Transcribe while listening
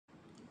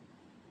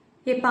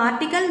A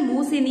particle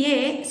moves in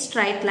a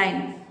straight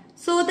line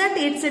so that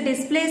its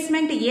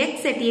displacement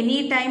x at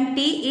any time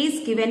t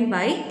is given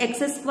by x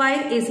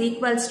square is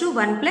equals to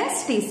 1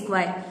 plus t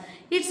square.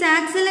 Its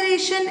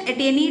acceleration at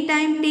any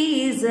time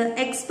t is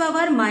x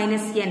power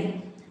minus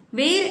n,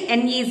 where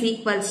n is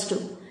equals to.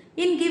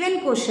 In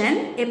given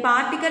question, a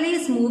particle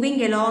is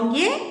moving along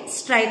a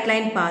straight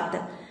line path,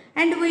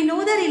 and we know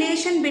the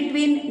relation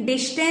between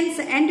distance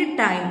and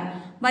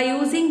time. By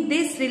using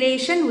this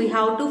relation, we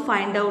have to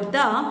find out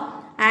the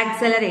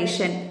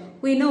acceleration.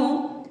 We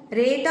know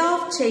rate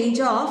of change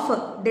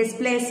of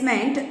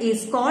displacement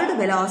is called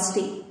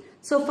velocity.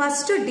 So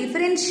first to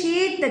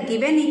differentiate the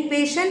given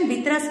equation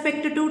with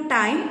respect to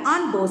time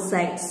on both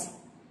sides.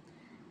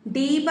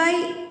 D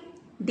by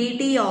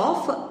dt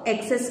of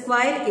x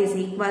square is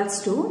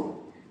equals to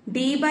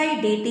d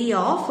by dt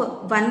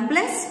of 1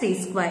 plus t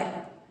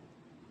square.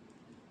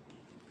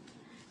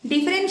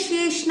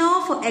 Differentiation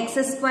of x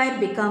square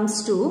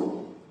becomes to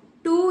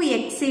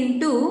 2x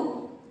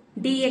into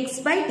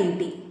dx by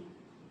dt.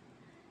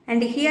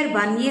 And here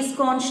 1 is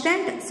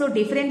constant, so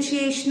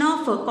differentiation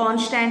of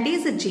constant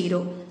is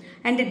 0.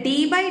 And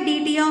d by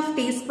dt of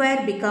t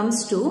square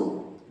becomes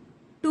to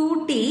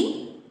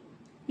 2t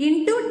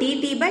into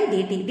dt by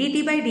dt.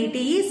 dt by dt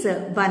is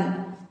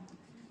 1.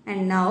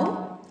 And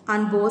now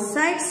on both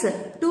sides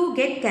 2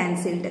 get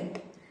cancelled.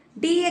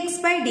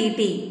 Dx by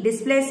dt,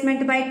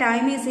 displacement by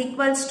time is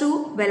equals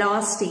to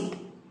velocity.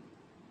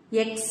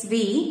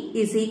 xv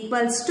is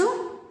equals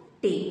to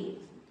t.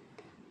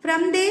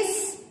 From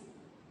this,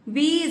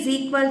 v is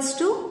equals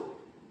to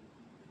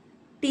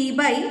t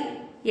by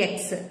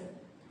x.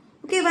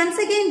 Okay, once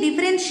again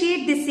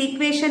differentiate this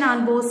equation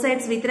on both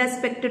sides with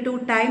respect to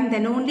time,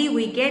 then only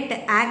we get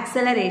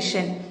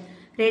acceleration.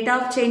 Rate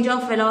of change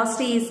of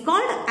velocity is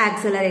called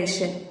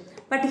acceleration.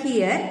 But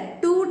here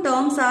two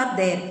terms are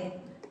there.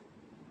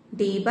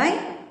 D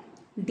by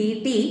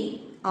dt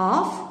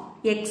of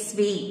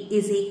xv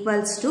is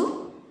equals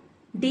to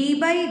d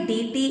by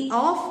dt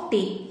of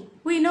t.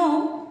 We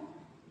know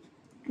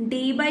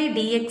d by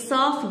dx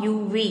of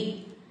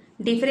uv.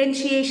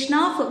 Differentiation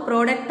of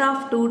product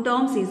of two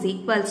terms is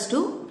equals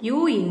to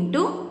u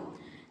into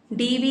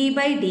dv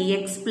by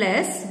dx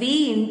plus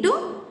v into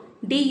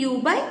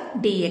du by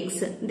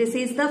dx. This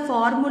is the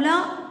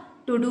formula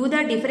to do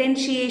the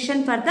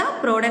differentiation for the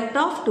product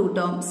of two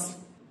terms.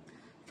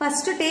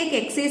 First take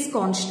x is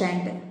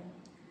constant.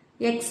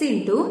 X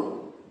into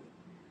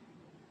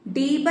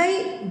d by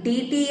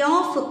dt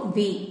of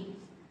v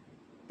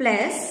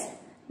plus,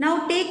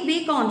 now take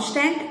v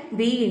constant,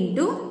 v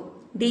into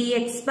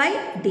dx by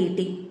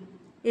dt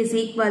is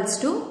equals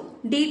to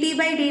dt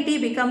by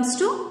dt becomes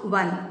to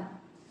 1.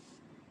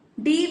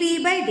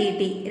 dv by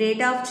dt,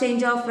 rate of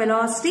change of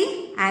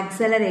velocity,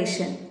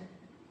 acceleration.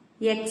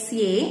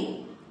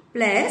 xa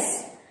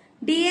plus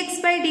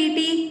dx by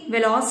dt,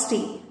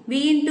 velocity. v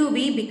into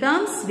v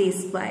becomes v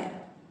square.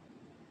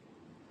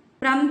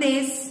 From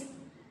this,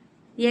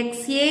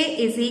 xa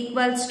is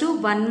equals to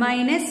 1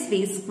 minus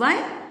v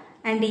square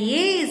and a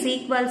is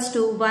equals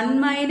to 1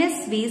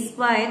 minus v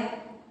square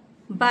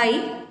by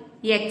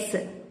x.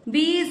 v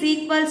is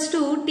equals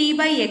to t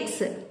by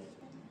x.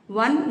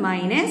 1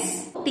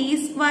 minus t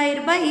square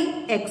by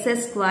x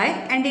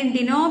square, and in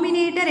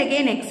denominator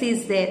again x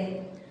is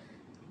there.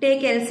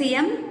 Take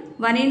LCM,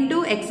 1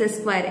 into x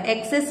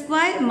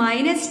square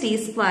minus t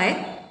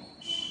square,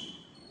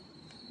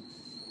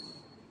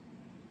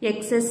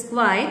 x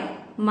square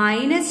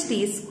minus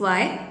t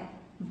square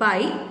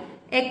by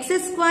x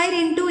square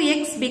into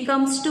x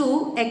becomes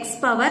to x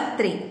power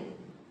 3.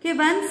 Okay,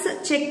 once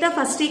check the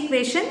first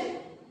equation.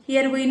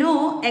 Here we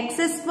know x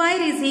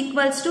square is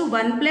equals to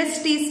 1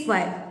 plus t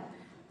square.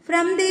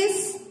 From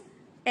this,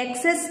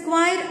 x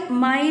square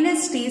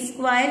minus t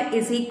square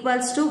is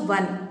equals to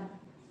 1.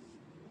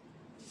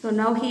 So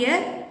now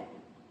here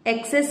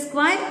x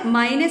square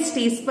minus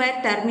t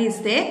square term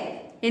is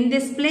there. In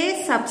this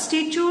place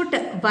substitute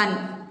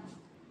 1.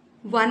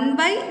 1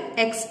 by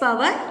x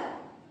power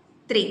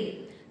 3.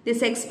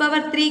 This x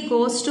power 3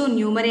 goes to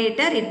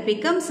numerator. It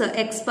becomes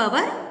x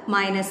power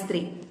minus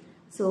 3.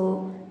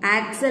 So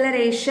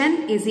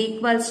acceleration is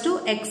equals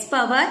to x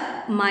power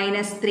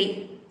minus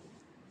 3.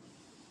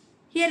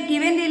 Here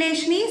given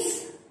relation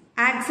is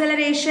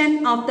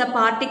acceleration of the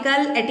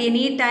particle at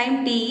any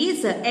time t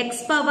is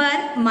x power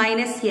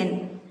minus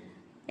n.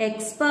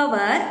 X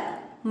power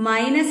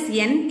minus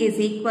n is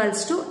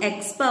equals to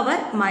x power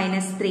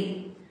minus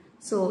 3.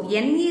 So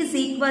n is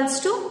equals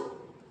to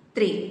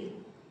 3.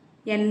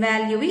 N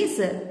value is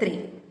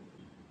 3.